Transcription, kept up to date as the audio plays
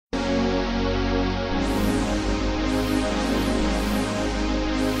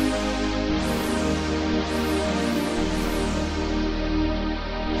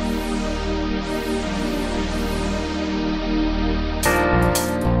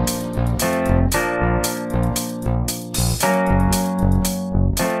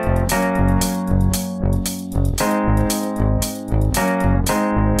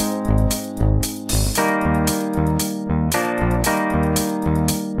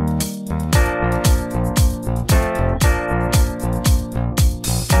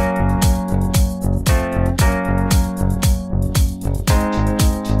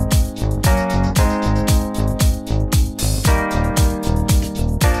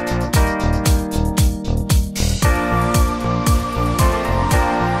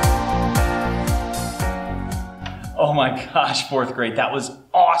my gosh, fourth grade, that was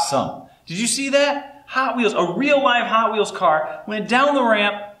awesome. Did you see that? Hot Wheels, a real live Hot Wheels car went down the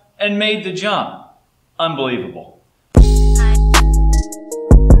ramp and made the jump. Unbelievable.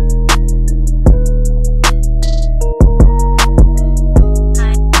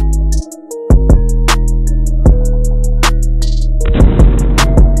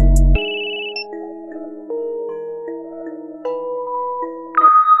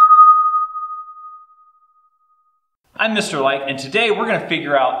 I'm Mr. Light, and today we're going to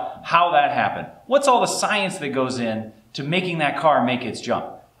figure out how that happened. What's all the science that goes in to making that car make its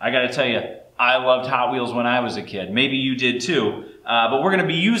jump? I got to tell you, I loved Hot Wheels when I was a kid. Maybe you did too. But we're going to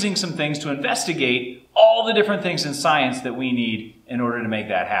be using some things to investigate all the different things in science that we need in order to make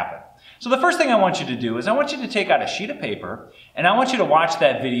that happen. So the first thing I want you to do is I want you to take out a sheet of paper and I want you to watch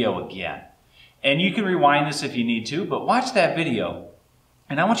that video again. And you can rewind this if you need to, but watch that video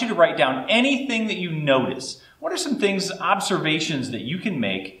and I want you to write down anything that you notice. What are some things, observations that you can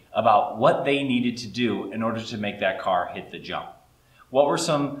make about what they needed to do in order to make that car hit the jump? What were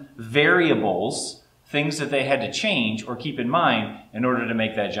some variables, things that they had to change or keep in mind in order to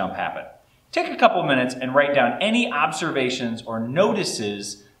make that jump happen? Take a couple minutes and write down any observations or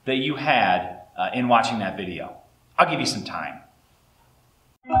notices that you had in watching that video. I'll give you some time.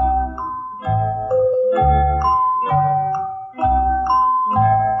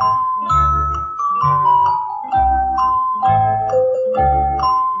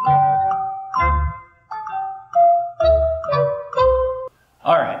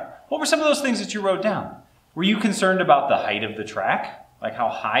 All right, what were some of those things that you wrote down? Were you concerned about the height of the track? Like how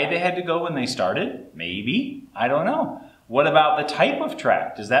high they had to go when they started? Maybe, I don't know. What about the type of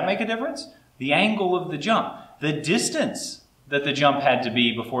track? Does that make a difference? The angle of the jump, the distance that the jump had to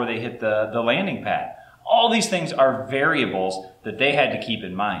be before they hit the landing pad. All these things are variables that they had to keep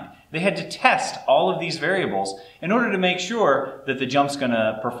in mind. They had to test all of these variables in order to make sure that the jump's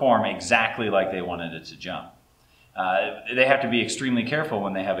gonna perform exactly like they wanted it to jump. They have to be extremely careful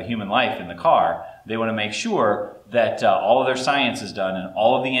when they have a human life in the car. They want to make sure that all of their science is done and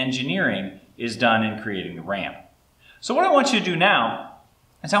all of the engineering is done in creating the ramp. So what I want you to do now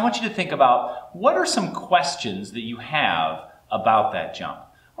is I want you to think about what are some questions that you have about that jump?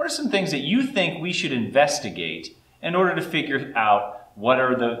 What are some things that you think we should investigate in order to figure out what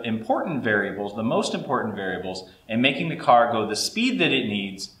are the important variables, the most important variables, in making the car go the speed that it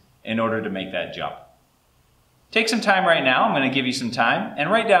needs in order to make that jump? Take some time right now, I'm going to give you some time, and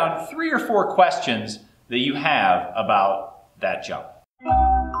write down 3 or 4 questions that you have about that jump.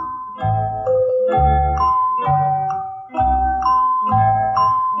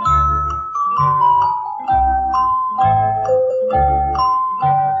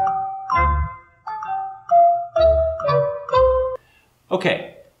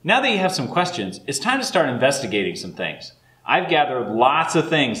 Okay, now that you have some questions, it's time to start investigating some things. I've gathered lots of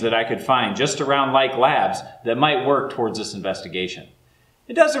things that I could find just around Like Labs that might work towards this investigation.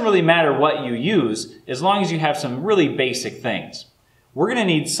 It doesn't really matter what you use as long as you have some really basic things. We're going to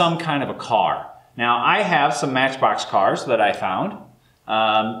need some kind of a car. Now I have some Matchbox cars that I found.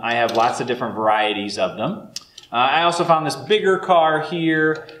 I have lots of different varieties of them. I also found this bigger car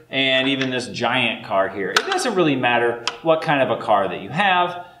here and even this giant car here. It doesn't really matter what kind of a car that you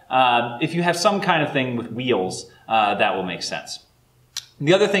have. If you have some kind of thing with wheels, that will make sense.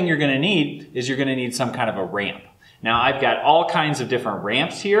 The other thing you're going to need is you're going to need some kind of a ramp. Now I've got all kinds of different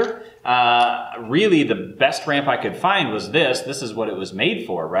ramps here. Really the best ramp I could find was this. This is what it was made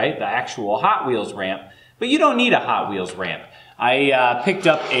for, right? The actual Hot Wheels ramp. But you don't need a Hot Wheels ramp. I picked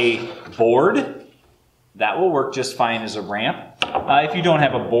up a board. That will work just fine as a ramp. If you don't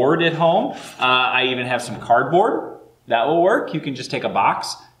have a board at home, I even have some cardboard. That will work. You can just take a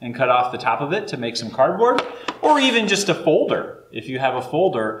box and cut off the top of it to make some cardboard, or even just a folder, if you have a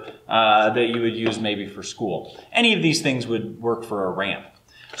folder that you would use maybe for school. Any of these things would work for a ramp.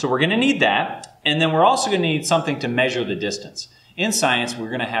 So we're going to need that, and then we're also going to need something to measure the distance. In science, we're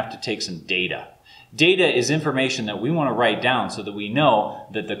going to have to take some data. Data is information that we want to write down so that we know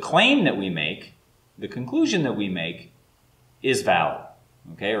that the claim that we make, the conclusion that we make, is valid,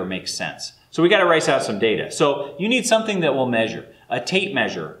 okay, or makes sense. So we got to write out some data. So you need something that will measure. A tape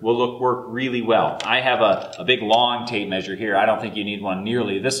measure will work really well. I have a big long tape measure here. I don't think you need one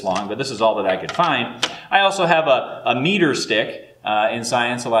nearly this long, but this is all that I could find. I also have a meter stick. In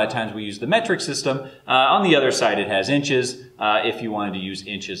science, a lot of times we use the metric system. On the other side, it has inches. If you wanted to use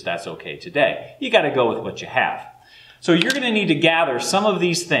inches, that's okay today. You got to go with what you have. So you're going to need to gather some of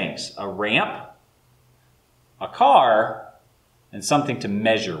these things: a ramp, a car, and something to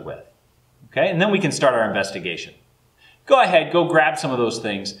measure with. Okay, and then we can start our investigation. Go ahead, go grab some of those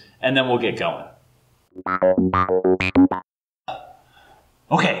things, and then we'll get going.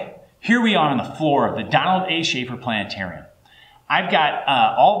 Okay, here we are on the floor of the Donald A. Schaefer Planetarium. I've got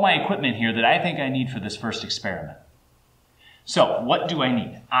all of my equipment here that I think I need for this first experiment. So what do I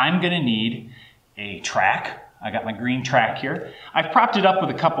need? I'm going to need a track. I got my green track here. I've propped it up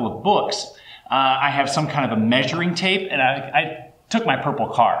with a couple of books. I have some kind of a measuring tape, and I took my purple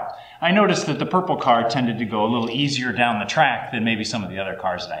car. I noticed that the purple car tended to go a little easier down the track than maybe some of the other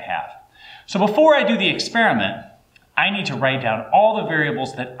cars that I have. So before I do the experiment, I need to write down all the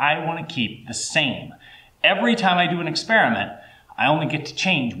variables that I want to keep the same. Every time I do an experiment, I only get to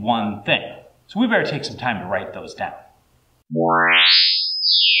change one thing. So we better take some time to write those down.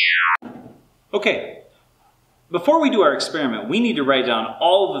 Okay, before we do our experiment, we need to write down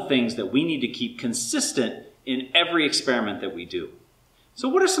all of the things that we need to keep consistent in every experiment that we do. So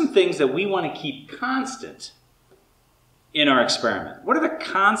what are some things that we want to keep constant in our experiment? What are the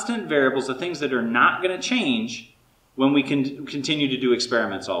constant variables, the things that are not going to change when we can continue to do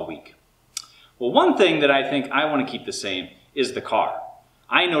experiments all week? Well, one thing that I think I want to keep the same is the car.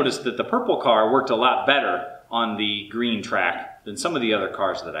 I noticed that the purple car worked a lot better on the green track than some of the other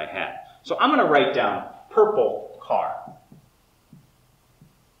cars that I had. So I'm going to write down purple car.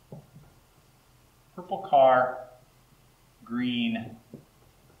 Purple car, green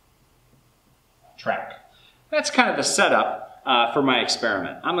track. That's kind of the setup for my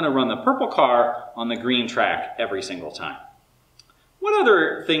experiment. I'm going to run the purple car on the green track every single time. What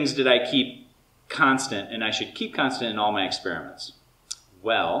other things did I keep constant and I should keep constant in all my experiments?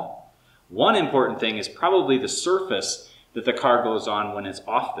 Well, one important thing is probably the surface that the car goes on when it's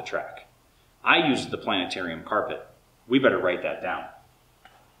off the track. I use the planetarium carpet. We better write that down.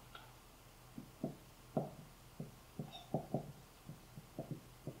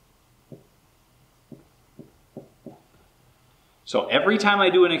 So every time I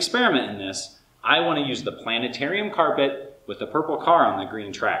do an experiment in this, I want to use the planetarium carpet with the purple car on the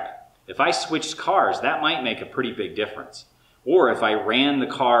green track. If I switched cars, that might make a pretty big difference. Or if I ran the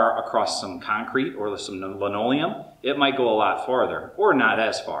car across some concrete or some linoleum, it might go a lot farther, or not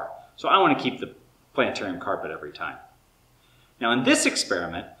as far. So I want to keep the planetarium carpet every time. Now in this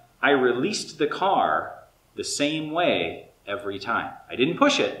experiment, I released the car the same way every time. I didn't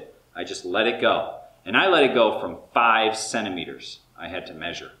push it, I just let it go. And I let it go from 5 centimeters I had to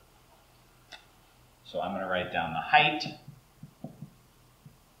measure. So I'm going to write down the height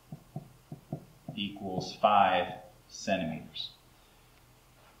equals 5 centimeters.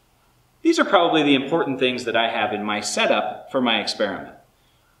 These are probably the important things that I have in my setup for my experiment.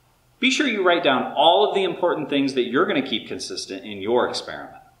 Be sure you write down all of the important things that you're going to keep consistent in your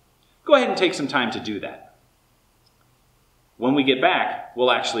experiment. Go ahead and take some time to do that. When we get back, we'll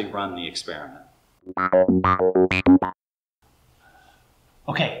actually run the experiment.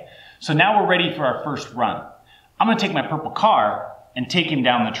 Okay, so now we're ready for our first run. I'm going to take my purple car and take him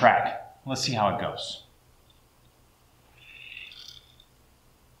down the track. Let's see how it goes.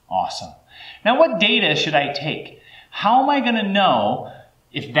 Awesome. Now what data should I take? How am I going to know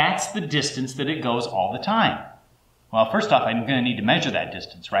if that's the distance that it goes all the time? Well, first off, I'm going to need to measure that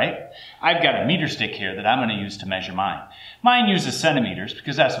distance, right? I've got a meter stick here that I'm going to use to measure mine. Mine uses centimeters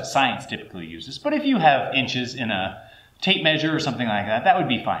because that's what science typically uses. But if you have inches in a tape measure or something like that, that would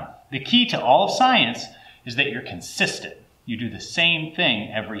be fine. The key to all of science is that you're consistent. You do the same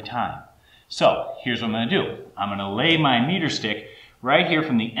thing every time. So here's what I'm going to do. I'm going to lay my meter stick right here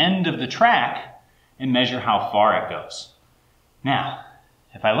from the end of the track and measure how far it goes. Now,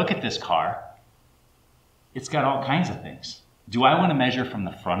 if I look at this car, it's got all kinds of things. Do I want to measure from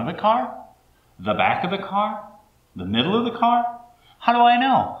the front of the car, the back of the car, the middle of the car? How do I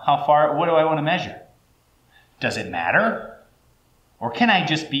know how far, what do I want to measure? Does it matter? Or can I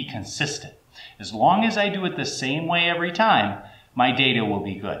just be consistent? As long as I do it the same way every time, my data will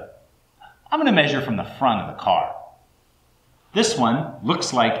be good. I'm going to measure from the front of the car. This one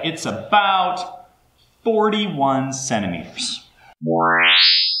looks like it's about 41 centimeters.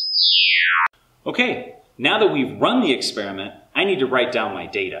 Okay, now that we've run the experiment, I need to write down my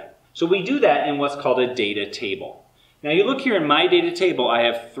data. So we do that in what's called a data table. Now you look here in my data table, I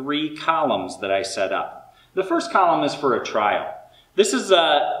have 3 columns that I set up. The first column is for a trial. This is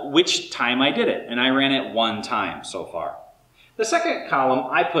which time I did it, and I ran it 1 time so far. The second column,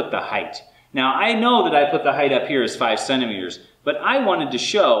 I put the height. Now I know that I put the height up here as 5 centimeters, but I wanted to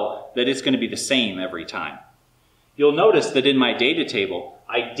show that it's going to be the same every time. You'll notice that in my data table,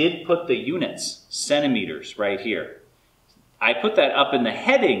 I did put the units, centimeters, right here. I put that up in the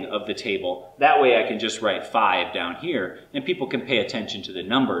heading of the table. That way I can just write 5 down here, and people can pay attention to the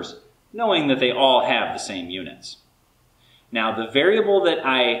numbers, knowing that they all have the same units. Now, the variable that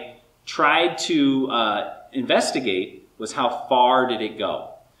I tried to investigate was how far did it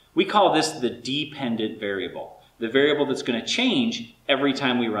go. We call this the dependent variable, the variable that's going to change every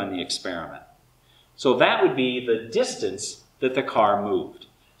time we run the experiment. So that would be the distance that the car moved.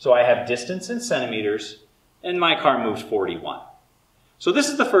 So I have distance in centimeters, and my car moved 41. So this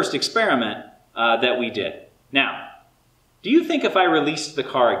is the first experiment that we did. Now, do you think if I released the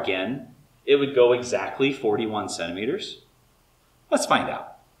car again, it would go exactly 41 centimeters? Let's find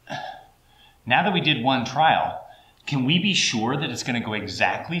out. Now that we did one trial, can we be sure that it's going to go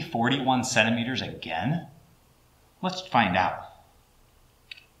exactly 41 centimeters again? Let's find out.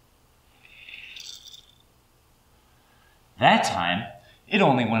 That time, it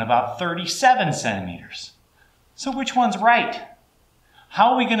only went about 37 centimeters. So which one's right?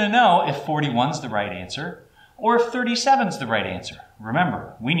 How are we going to know if 41's the right answer or if 37's the right answer?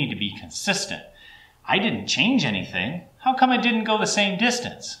 Remember, we need to be consistent. I didn't change anything. How come it didn't go the same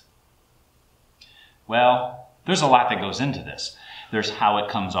distance? Well, there's a lot that goes into this. There's how it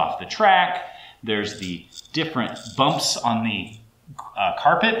comes off the track. There's the different bumps on the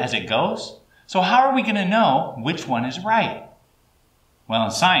carpet as it goes. So how are we going to know which one is right? Well,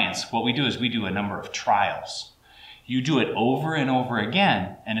 in science, what we do is we do a number of trials. You do it over and over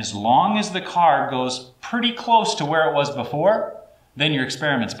again, and as long as the car goes pretty close to where it was before, then your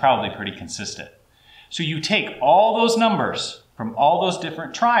experiment's probably pretty consistent. So you take all those numbers from all those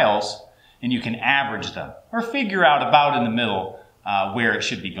different trials, and you can average them, or figure out about in the middle where it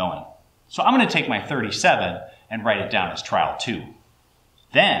should be going. So I'm going to take my 37 and write it down as trial 2.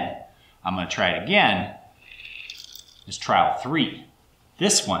 Then I'm going to try it again as trial 3.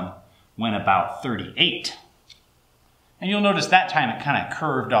 This one went about 38. And you'll notice that time it kind of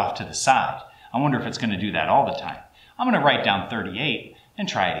curved off to the side. I wonder if it's going to do that all the time. I'm going to write down 38 and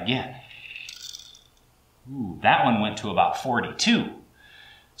try it again. Ooh, that one went to about 42.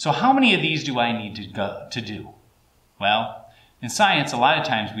 So how many of these do I need to do? Well, in science, a lot of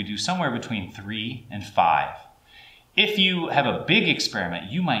times we do somewhere between 3 and 5. If you have a big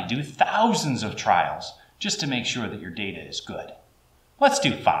experiment, you might do thousands of trials just to make sure that your data is good. Let's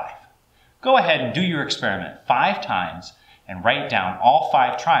do 5. Go ahead and do your experiment 5 times and write down all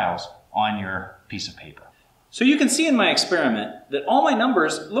 5 trials on your piece of paper. So you can see in my experiment that all my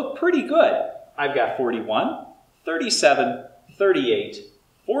numbers look pretty good. I've got 41, 37, 38,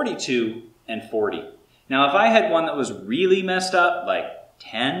 42, and 40. Now if I had one that was really messed up, like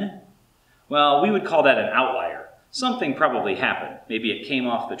 10, well, we would call that an outlier. Something probably happened. Maybe it came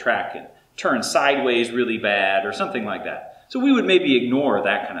off the track and turned sideways really bad or something like that. So we would maybe ignore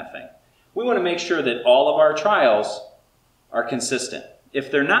that kind of thing. We want to make sure that all of our trials are consistent.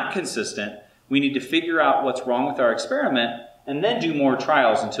 If they're not consistent, we need to figure out what's wrong with our experiment and then do more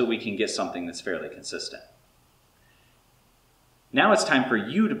trials until we can get something that's fairly consistent. Now it's time for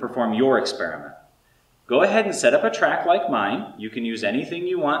you to perform your experiment. Go ahead and set up a track like mine. You can use anything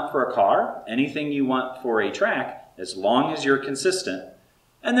you want for a car, anything you want for a track, as long as you're consistent,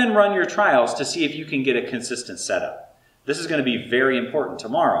 and then run your trials to see if you can get a consistent setup. This is going to be very important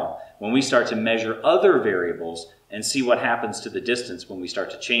tomorrow when we start to measure other variables and see what happens to the distance when we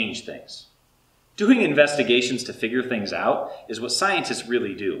start to change things. Doing investigations to figure things out is what scientists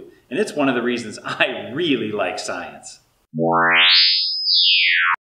really do, and it's one of the reasons I really like science.